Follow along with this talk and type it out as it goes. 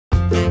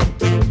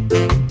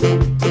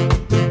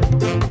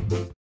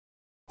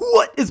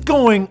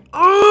going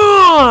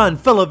on,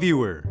 fellow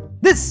viewer?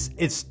 This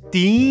is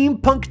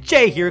Steampunk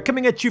J here,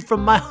 coming at you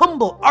from my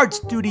humble art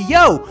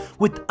studio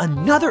with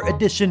another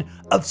edition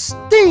of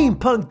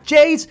Steampunk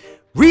J's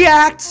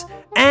Reacts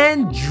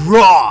and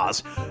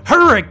Draws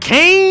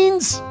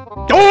Hurricane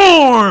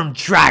Storm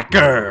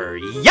Tracker.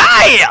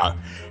 Yeah!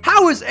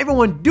 How is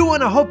everyone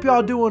doing? I hope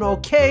y'all doing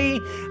okay.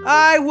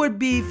 I would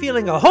be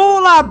feeling a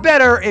whole lot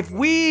better if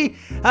we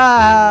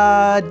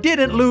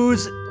didn't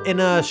lose in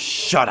a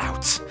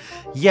shutout.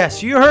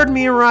 Yes, you heard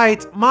me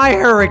right. My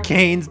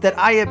Hurricanes that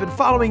I have been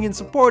following and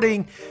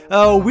supporting,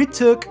 we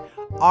took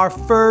our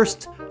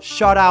first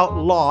shutout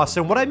loss.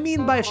 And what I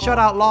mean by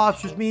shutout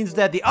loss just means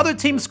that the other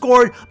team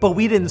scored, but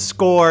we didn't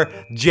score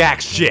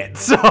jack shit.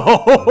 So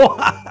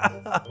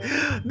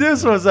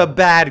this was a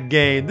bad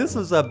game. This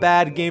was a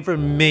bad game for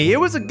me. It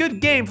was a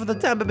good game for the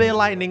Tampa Bay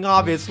Lightning,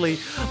 obviously.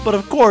 But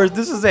of course,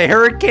 this is a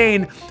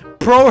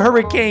pro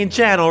Hurricane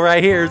channel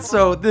right here.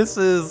 So this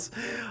is...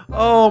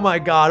 oh my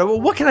god,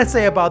 what can I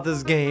say about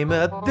this game?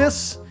 I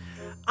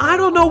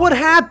don't know what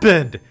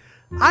happened.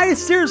 I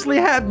seriously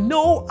have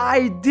no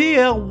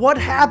idea what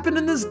happened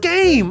in this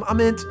game. I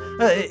mean,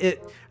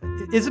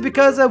 is it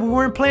because we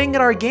weren't playing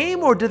at our game,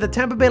 or did the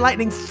Tampa Bay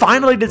Lightning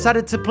finally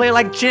decided to play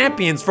like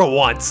champions for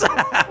once?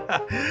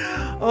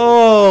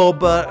 Oh,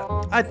 but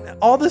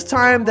all this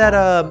time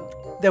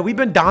that we've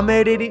been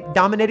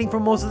dominating for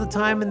most of the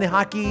time in the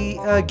hockey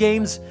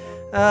games,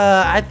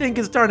 I think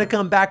it's starting to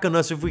come back on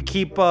us if we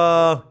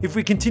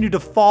continue to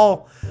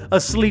fall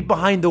asleep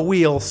behind the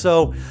wheel.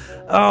 So,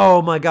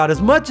 oh my god,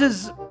 as much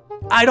as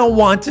I don't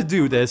want to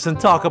do this and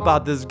talk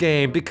about this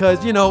game,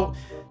 because, you know,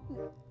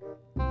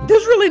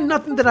 there's really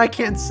nothing that I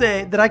can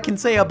say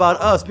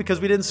about us because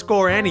we didn't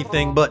score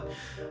anything, but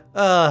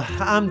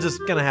I'm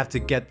just gonna have to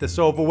get this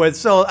over with.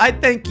 So I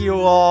thank you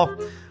all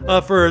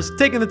for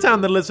taking the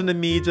time to listen to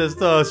me just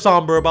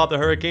somber about the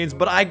Hurricanes,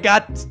 but I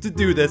got to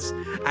do this.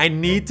 I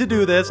need to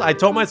do this. I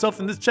told myself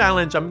in this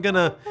challenge,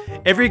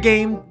 every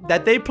game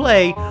that they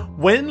play,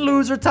 win,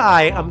 lose, or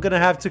tie, I'm gonna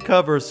have to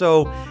cover.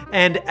 So,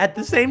 and at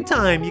the same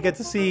time, you get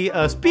to see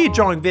a speed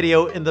drawing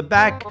video in the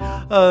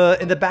background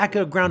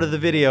of the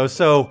video.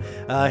 So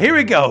here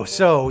we go.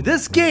 So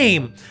this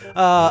game,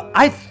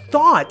 I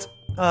thought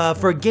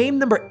for game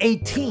number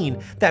 18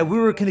 that we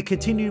were going to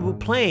continue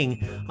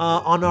playing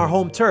on our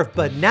home turf,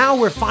 but now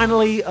we're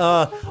finally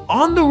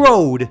on the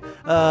road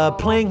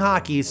playing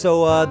hockey.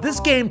 So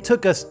this game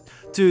took us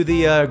to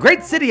the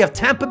great city of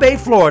Tampa Bay,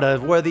 Florida,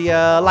 where the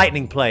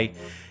Lightning play.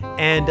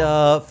 And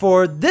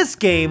for this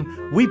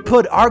game, we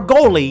put our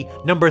goalie,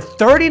 number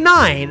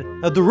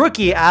 39, the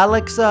rookie,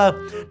 Alex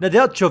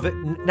Nedeljkovic.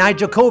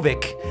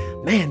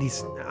 Man,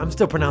 I'm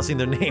still pronouncing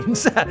their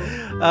names.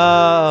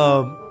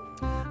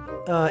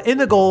 In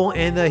the goal,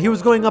 and he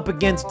was going up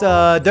against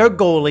their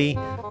goalie,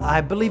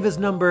 I believe is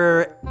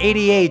number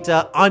 88,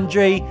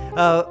 Andre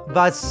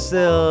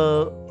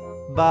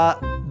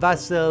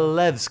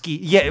Vasilevsky.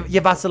 Yeah,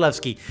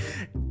 Vasilevsky.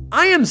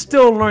 I am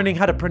still learning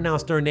how to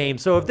pronounce their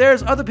names, so if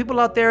there's other people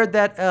out there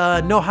that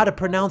know how to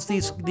pronounce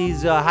these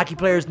hockey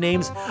players'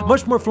 names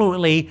much more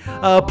fluently,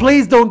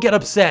 please don't get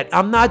upset.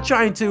 I'm not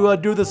trying to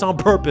do this on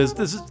purpose.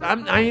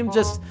 I am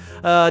just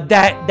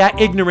that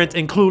ignorant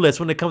and clueless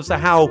when it comes to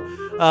how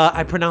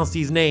I pronounce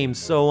these names.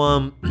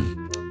 So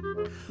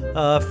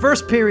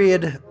first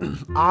period,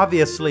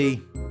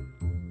 obviously.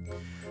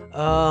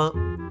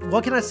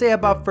 What can I say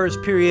about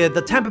first period?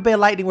 The Tampa Bay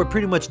Lightning were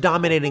pretty much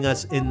dominating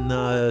us in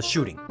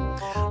shooting.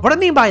 What I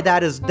mean by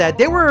that is that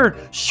they were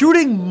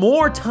shooting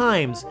more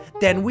times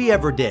than we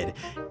ever did.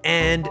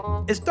 And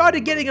it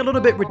started getting a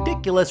little bit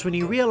ridiculous when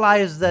you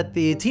realize that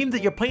the team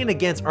that you're playing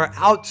against are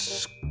out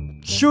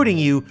shooting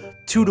you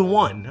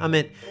 2-1. I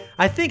mean,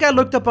 I think I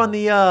looked up on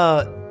the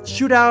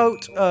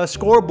shootout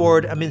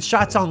scoreboard,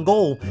 shots on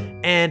goal,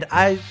 and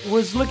I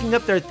was looking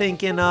up there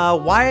thinking,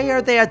 why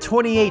are they at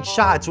 28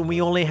 shots when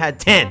we only had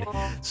 10?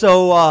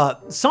 So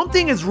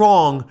something is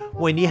wrong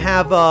when you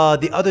have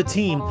the other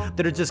team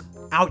that are just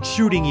out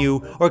shooting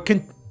you or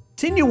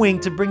continuing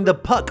to bring the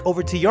puck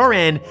over to your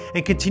end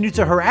and continue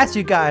to harass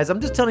you guys.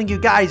 I'm just telling you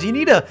guys, you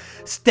need to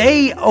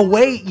stay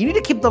away. You need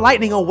to keep the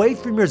Lightning away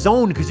from your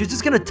zone, because you're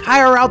just going to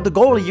tire out the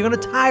goalie. You're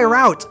going to tire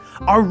out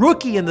our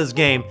rookie in this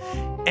game.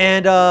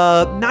 And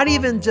not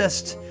even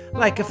just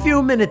like a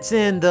few minutes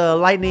in, the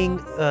Lightning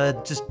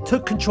just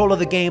took control of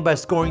the game by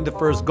scoring the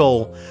first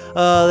goal.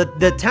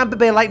 The Tampa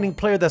Bay Lightning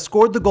player that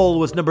scored the goal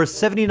was number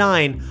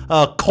 79,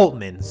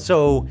 Coltman.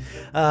 So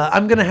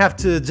I'm gonna have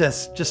to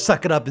just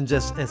suck it up and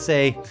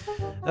say,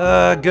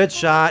 good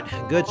shot,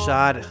 good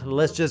shot.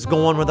 Let's just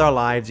go on with our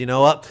lives, you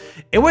know.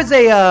 It was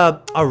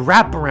a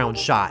wraparound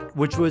shot,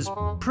 which was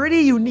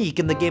pretty unique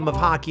in the game of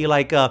hockey.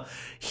 Like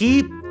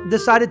he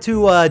decided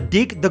to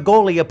deke the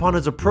goalie upon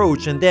his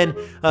approach and then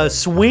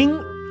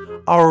swing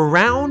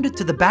around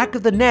to the back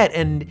of the net,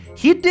 and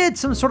he did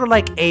some sort of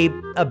like a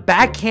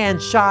backhand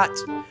shot,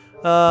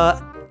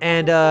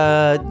 and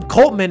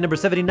Coltman, number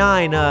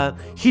 79,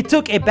 he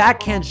took a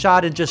backhand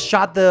shot and just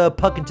shot the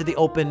puck into the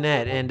open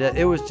net, and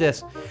it was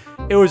just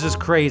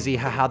crazy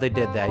how they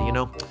did that, you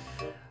know.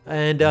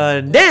 And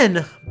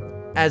then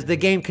as the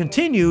game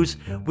continues,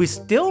 we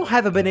still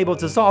haven't been able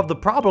to solve the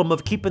problem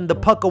of keeping the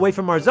puck away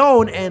from our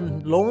zone,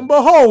 and lo and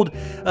behold,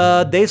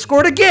 they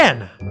scored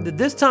again.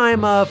 This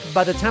time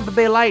by the Tampa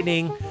Bay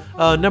Lightning,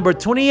 number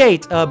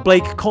 28,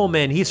 Blake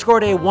Coleman. He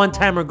scored a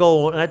one-timer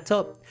goal, and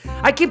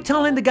I keep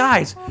telling the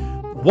guys,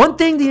 one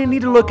thing that you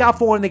need to look out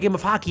for in the game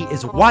of hockey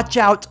is watch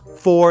out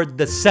for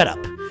the setup.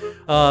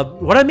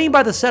 What I mean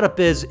by the setup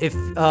is if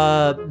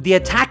the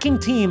attacking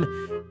team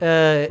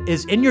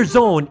is in your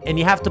zone and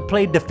you have to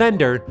play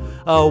defender,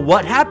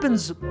 what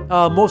happens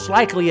most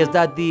likely is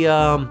that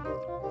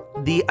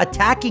the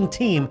attacking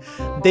team,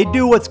 they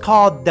do what's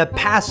called the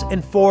pass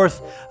and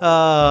forth,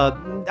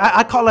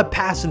 I call it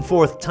pass and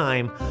forth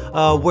time,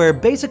 where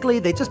basically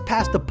they just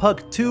pass the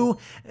puck to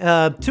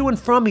and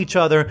from each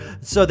other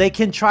so they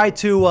can try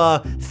to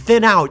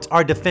thin out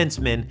our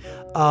defensemen.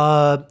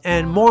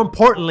 And more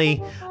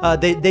importantly,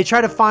 they try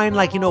to find,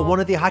 like, you know,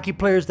 one of the hockey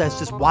players that's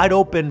just wide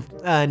open,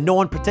 no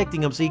one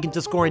protecting him, so he can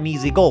just score an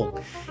easy goal.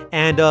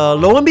 And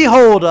lo and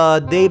behold,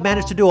 they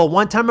managed to do a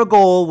one-timer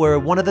goal where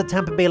one of the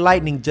Tampa Bay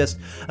Lightning just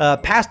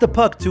passed the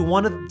puck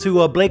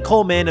to Blake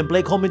Coleman, and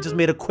Blake Coleman just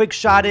made a quick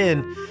shot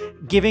in,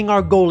 giving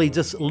our goalie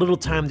just a little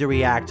time to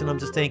react. And I'm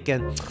just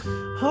thinking,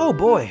 oh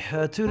boy,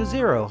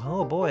 2-0.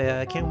 Oh boy,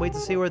 I can't wait to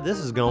see where this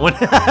is going.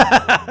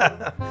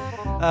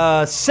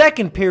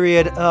 Second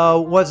period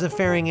wasn't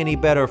faring any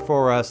better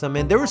for us. I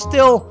mean, they were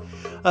still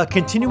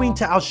continuing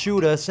to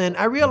outshoot us, and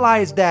I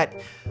realized that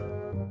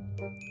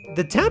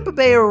the Tampa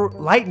Bay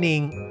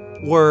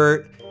Lightning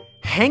were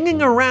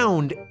hanging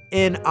around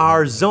in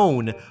our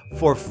zone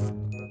for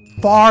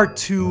far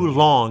too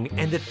long.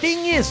 And the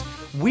thing is,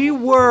 we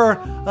were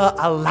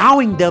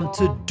allowing them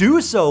to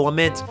do so. I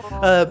mean,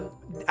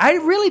 I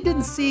really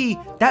didn't see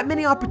that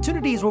many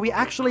opportunities where we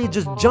actually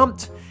just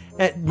jumped.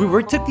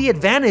 We took the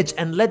advantage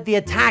and led the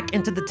attack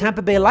into the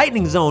Tampa Bay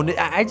Lightning zone.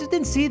 I just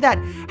didn't see that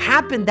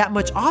happen that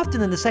much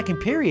often in the second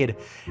period.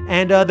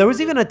 And there was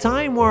even a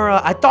time where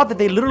I thought that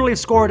they literally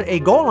scored a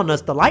goal on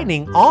us, the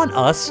Lightning, on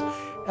us,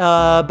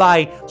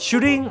 by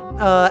shooting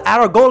at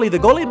our goalie. The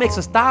goalie makes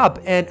a stop,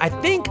 and I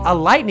think a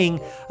Lightning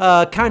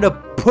kind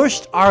of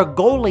pushed our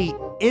goalie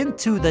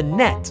into the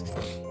net.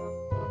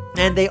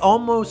 And they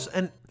almost,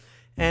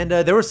 and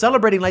they were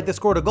celebrating like they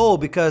scored a goal,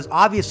 because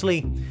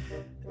obviously,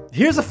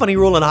 here's a funny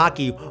rule in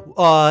hockey.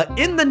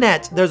 In the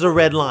net, there's a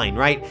red line,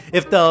 right?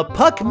 If the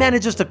puck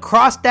manages to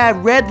cross that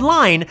red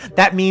line,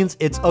 that means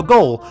it's a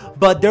goal.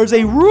 But there's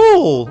a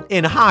rule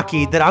in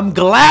hockey that I'm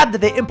glad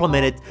that they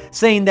implemented,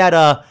 saying that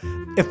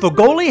if the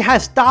goalie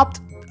has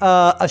stopped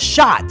a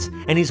shot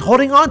and he's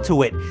holding on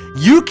to it,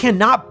 you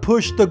cannot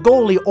push the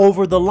goalie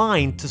over the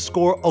line to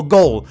score a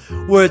goal.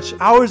 Which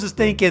I was just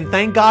thinking,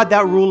 thank God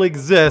that rule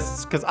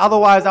exists, because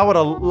otherwise I would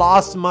have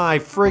lost my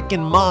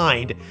freaking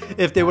mind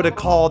if they would have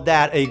called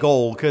that a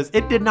goal, because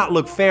it did not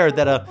look fair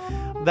that a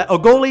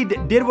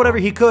goalie did whatever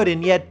he could,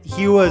 and yet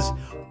he was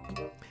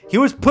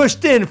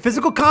pushed in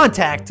physical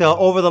contact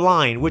over the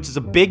line, which is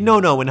a big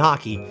no-no in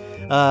hockey.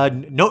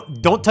 No,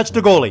 don't touch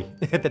the goalie.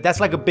 That's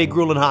like a big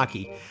rule in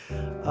hockey.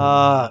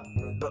 But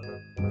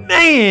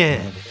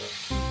man,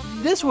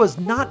 this was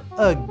not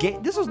a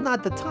game. This was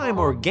not the time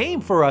or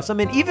game for us. I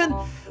mean, even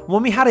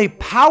when we had a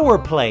power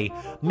play,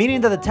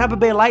 meaning that the Tampa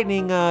Bay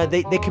Lightning,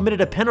 they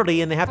committed a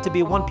penalty and they have to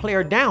be one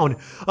player down,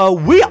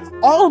 we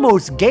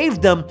almost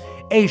gave them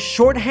a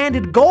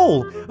shorthanded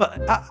goal.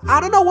 I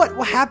don't know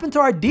what happened to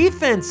our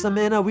defense. I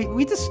mean,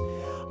 we just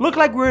looked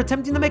like we were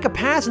attempting to make a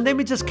pass, and then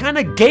we just kind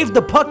of gave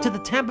the puck to the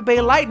Tampa Bay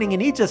Lightning,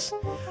 and he just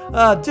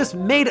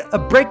made a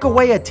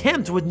breakaway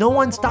attempt with no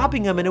one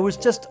stopping him, and it was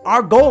just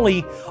our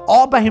goalie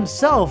all by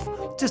himself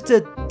just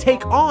to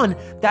take on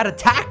that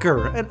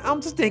attacker. And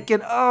I'm just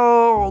thinking,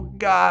 oh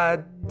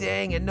god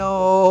dang it,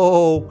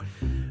 no.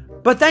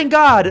 But thank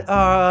God,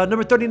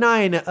 number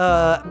 39,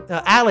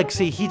 Alex,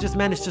 he just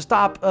managed to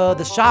stop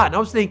the shot, and I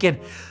was thinking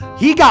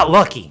he got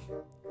lucky,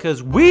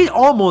 because we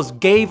almost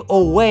gave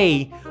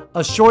away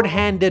a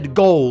shorthanded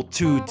goal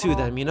to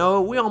them. You know,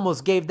 we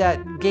almost gave that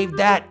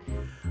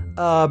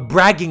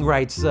bragging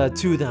rights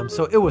to them.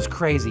 So it was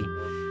crazy.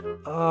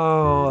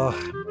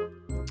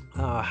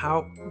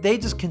 How they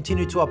just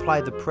continued to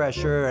apply the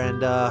pressure,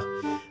 and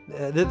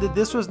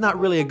this was not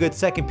really a good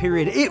second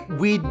period.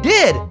 We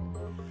did,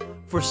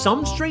 for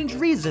some strange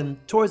reason,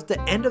 towards the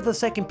end of the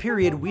second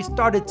period, we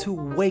started to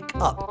wake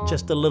up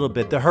just a little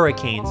bit. The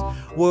Hurricanes,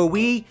 where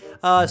we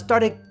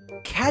started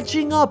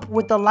catching up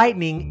with the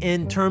Lightning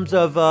in terms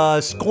of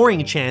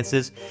scoring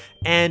chances,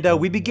 and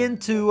we begin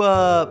to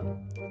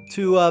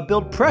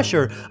build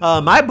pressure.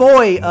 My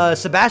boy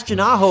Sebastian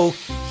Aho,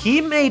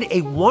 he made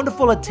a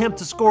wonderful attempt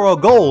to score a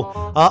goal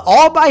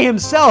all by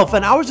himself,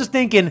 and I was just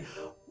thinking,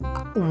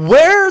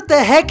 where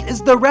the heck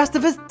is the rest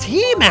of his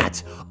team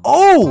at?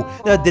 Oh,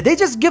 did they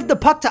just give the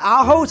puck to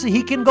Aho so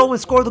he can go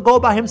and score the goal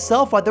by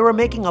himself while they were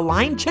making a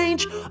line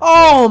change?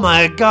 Oh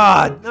my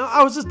god.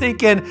 I was just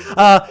thinking,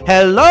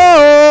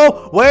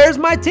 hello, where's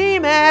my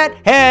team at?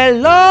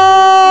 Hello.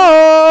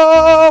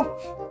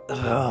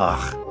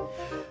 Ugh.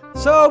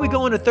 So we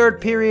go into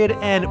third period,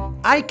 and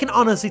I can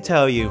honestly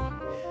tell you,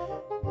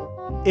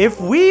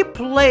 if we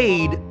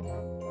played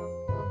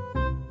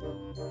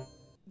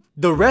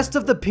the rest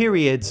of the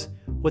periods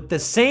with the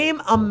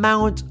same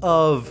amount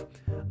of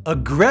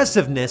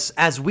aggressiveness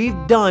as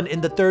we've done in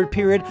the third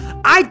period,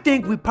 I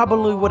think we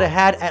probably would have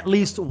had at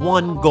least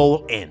one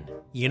goal in,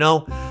 you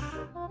know?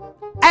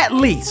 At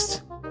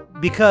least.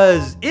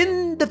 Because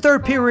in the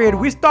third period,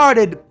 we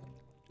started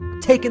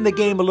taking the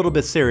game a little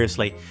bit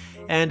seriously.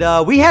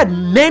 And we had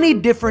many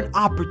different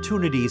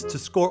opportunities to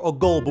score a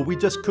goal, but we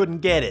just couldn't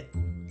get it.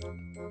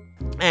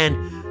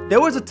 And there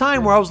was a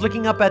time where I was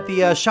looking up at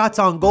the shots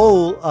on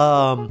goal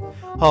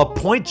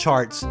point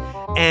charts,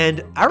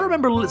 and I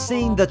remember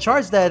seeing the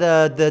charts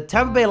that the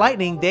Tampa Bay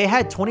Lightning, they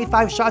had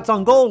 25 shots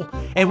on goal,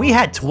 and we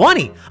had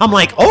 20. I'm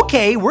like,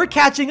 okay, we're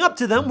catching up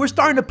to them. We're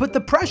starting to put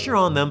the pressure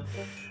on them.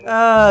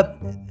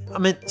 I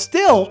mean,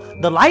 still,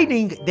 the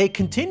Lightning, they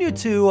continue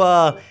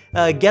to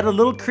get a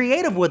little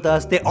creative with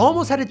us. They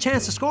almost had a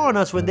chance to score on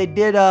us when they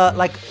did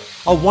like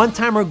a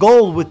one-timer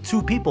goal with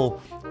two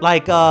people.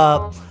 Like,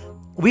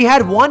 we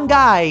had one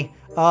guy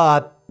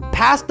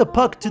pass the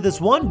puck to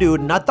this one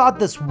dude, and I thought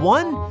this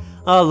one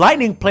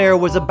Lightning player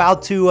was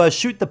about to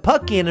shoot the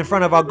puck in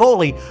front of our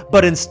goalie,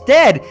 but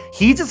instead,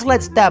 he just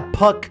lets that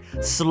puck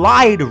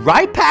slide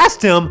right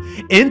past him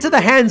into the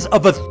hands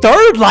of a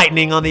third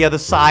Lightning on the other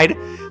side.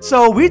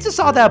 So we just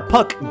saw that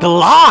puck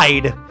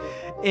glide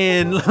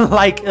in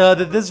like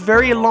this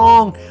very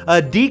long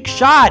deke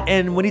shot,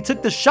 and when he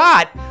took the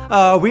shot,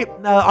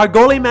 our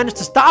goalie managed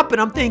to stop it.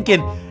 I'm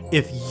thinking,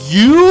 if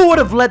you would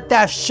have let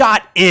that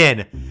shot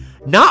in,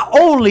 not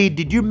only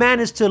did you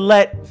manage to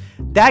let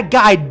that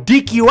guy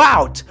deke you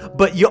out,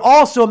 but you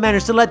also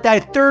managed to let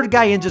that third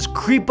guy in just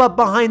creep up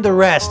behind the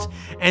rest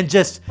and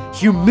just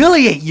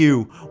humiliate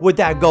you with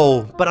that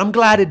goal. But I'm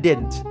glad it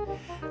didn't.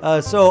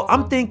 So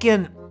I'm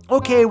thinking,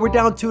 okay, we're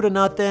down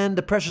 2-0.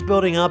 The pressure's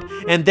building up.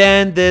 And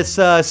then this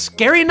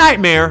scary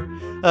nightmare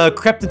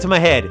crept into my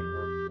head.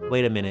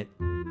 Wait a minute.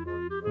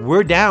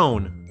 We're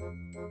down.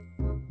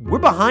 We're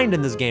behind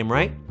in this game,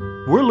 right?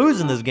 We're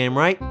losing this game,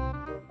 right?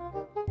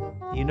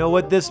 You know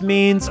what this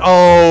means?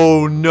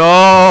 Oh,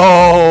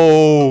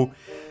 no.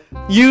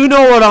 You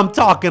know what I'm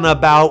talking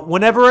about.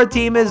 Whenever a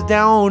team is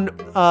down,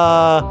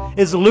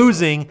 is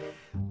losing,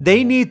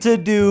 they need to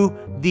do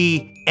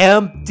the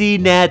empty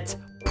net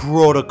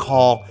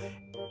protocol.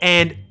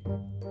 And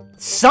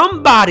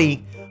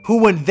somebody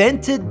who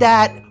invented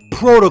that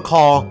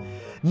protocol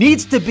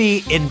needs to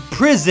be in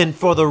prison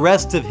for the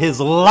rest of his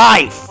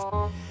life,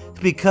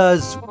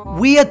 because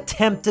we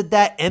attempted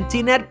that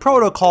empty net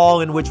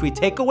protocol in which we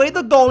take away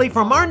the goalie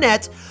from our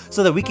net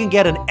so that we can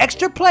get an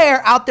extra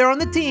player out there on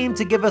the team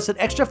to give us an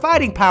extra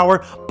fighting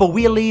power, but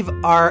we leave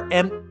our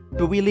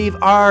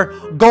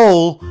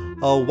goal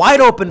wide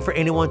open for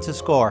anyone to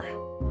score.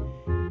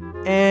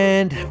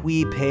 And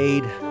we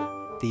paid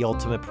the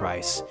ultimate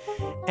price.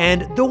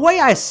 And the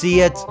way I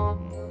see it,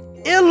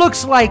 it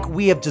looks like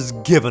we have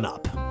just given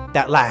up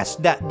that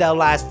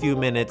last few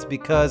minutes,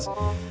 because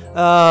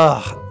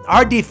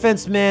our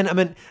defenseman, I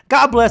mean,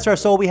 God bless our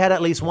soul, we had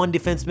at least one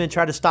defenseman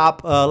try to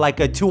stop like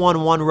a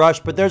 2-on-1 rush,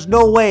 but there's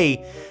no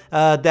way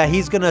that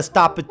he's gonna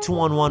stop a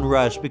 2-on-1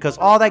 rush, because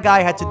all that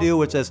guy had to do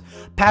was just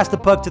pass the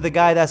puck to the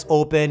guy that's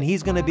open.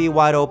 He's gonna be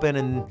wide open.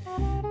 And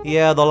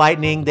yeah, the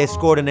Lightning, they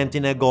scored an empty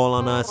net goal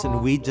on us, and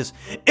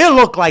it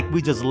looked like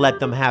we just let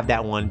them have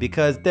that one,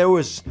 because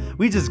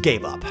we just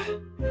gave up.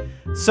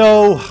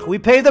 So we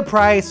paid the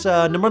price.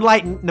 Number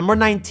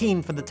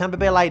 19 for the Tampa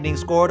Bay Lightning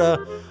scored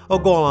a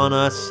goal on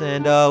us,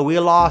 and we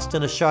lost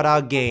in a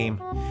shutout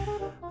game.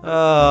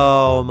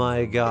 Oh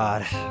my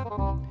God.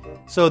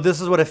 So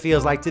this is what it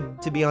feels like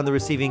to be on the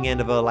receiving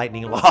end of a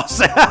Lightning loss.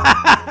 But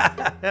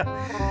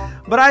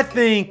I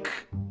think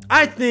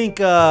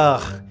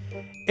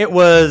it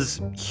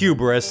was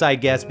hubris, I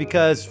guess,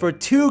 because for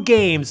 2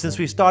 games since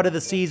we started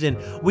the season,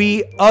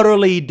 we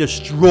utterly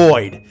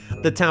destroyed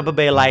the Tampa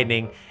Bay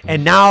Lightning.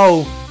 And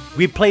now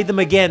we played them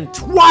again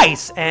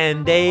twice,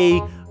 and they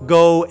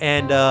go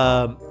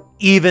and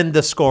even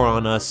the score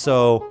on us.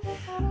 So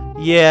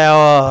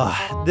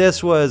yeah,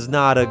 this was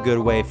not a good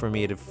way for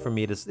me to.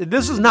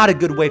 This was not a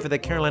good way for the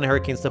Carolina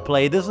Hurricanes to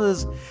play. This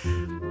was.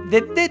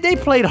 They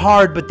played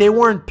hard, but they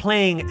weren't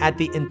playing at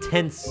the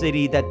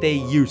intensity that they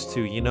used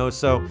to, you know.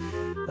 So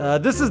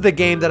this is the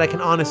game that I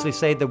can honestly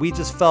say that we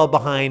just fell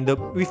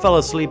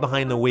asleep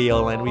behind the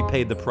wheel, and we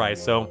paid the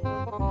price. So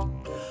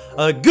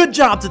good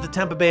job to the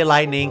Tampa Bay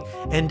Lightning.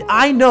 And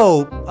I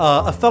know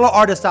a fellow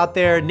artist out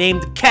there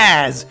named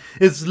Kaz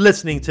is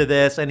listening to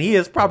this, and he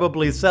is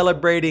probably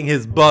celebrating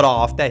his butt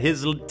off that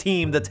his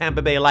team, the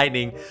Tampa Bay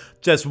Lightning,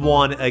 just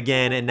won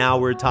again, and now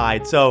we're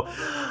tied. So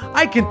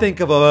I can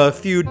think of a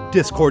few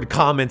Discord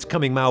comments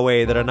coming my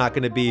way that are not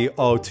going to be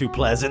too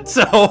pleasant.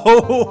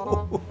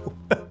 So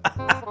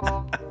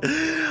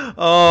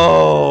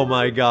oh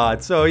my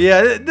God. So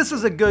yeah, this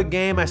is a good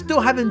game. I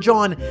still haven't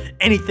drawn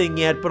anything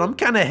yet, but I'm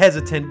kind of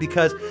hesitant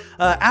because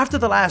after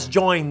the last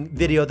drawing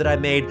video that I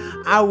made,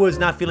 I was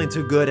not feeling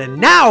too good, and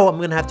now I'm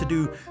gonna have to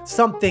do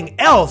something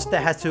else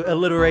that has to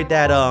alliterate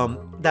that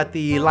that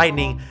the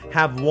Lightning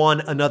have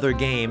won another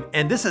game,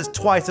 and this is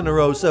twice in a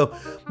row. So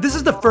this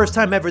is the first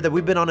time ever that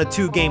we've been on a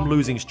 2-game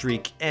losing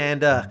streak,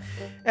 and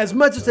As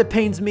much as it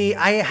pains me,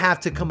 I have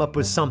to come up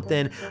with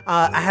something.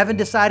 I haven't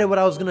decided what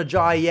I was gonna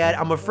draw yet.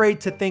 I'm afraid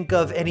to think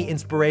of any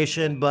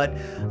inspiration, but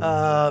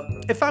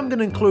if I'm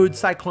gonna include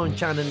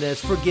Cyclone-Chan in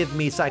this, forgive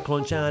me,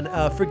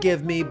 Cyclone-Chan.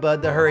 Forgive me,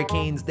 but the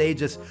hurricanes, they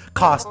just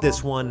cost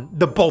this one,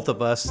 the both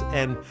of us,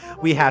 and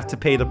we have to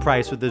pay the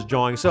price with this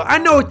drawing. So I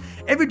know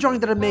every drawing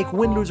that I make,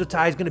 win, lose, or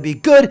tie, is gonna be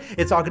good.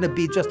 It's all gonna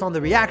be just on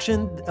the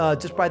reaction,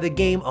 just by the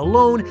game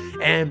alone,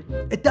 and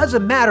it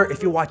doesn't matter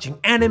if you're watching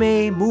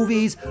anime,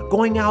 movies,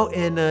 going out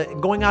in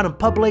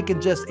public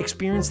and just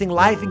experiencing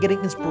life and getting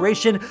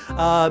inspiration.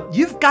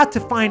 You've got to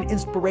find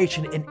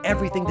inspiration in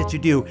everything that you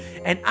do,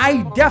 and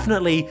I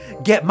definitely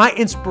get my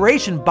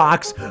inspiration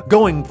box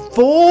going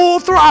full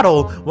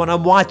throttle when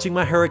I'm watching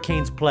my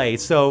Hurricanes play.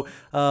 So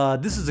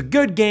this is a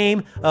good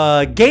game.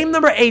 Game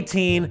number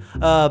 18,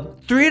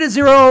 3-0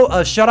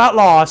 shutout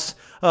loss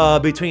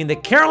between the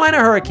Carolina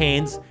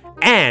Hurricanes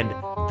and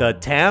the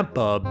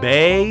Tampa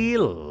Bay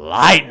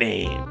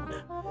Lightning.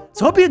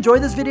 So hope you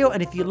enjoyed this video,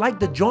 and if you liked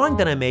the drawing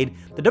that I made,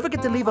 then don't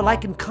forget to leave a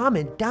like and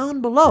comment down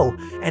below.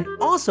 And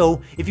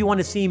also, if you want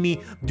to see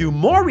me do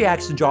more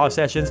reaction draw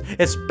sessions,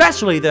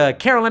 especially the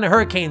Carolina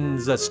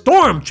Hurricanes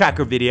storm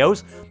tracker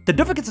videos, then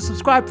don't forget to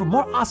subscribe for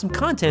more awesome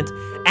content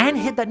and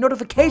hit that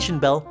notification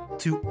bell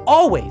to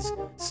always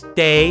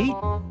stay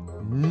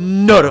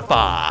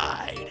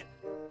notified.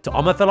 To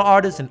all my fellow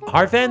artists and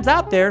art fans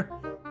out there,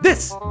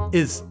 this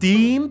is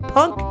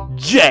Steampunk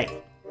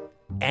J.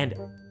 And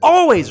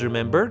always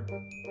remember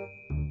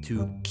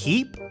to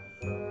keep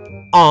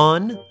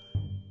on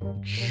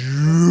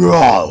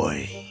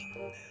drawing.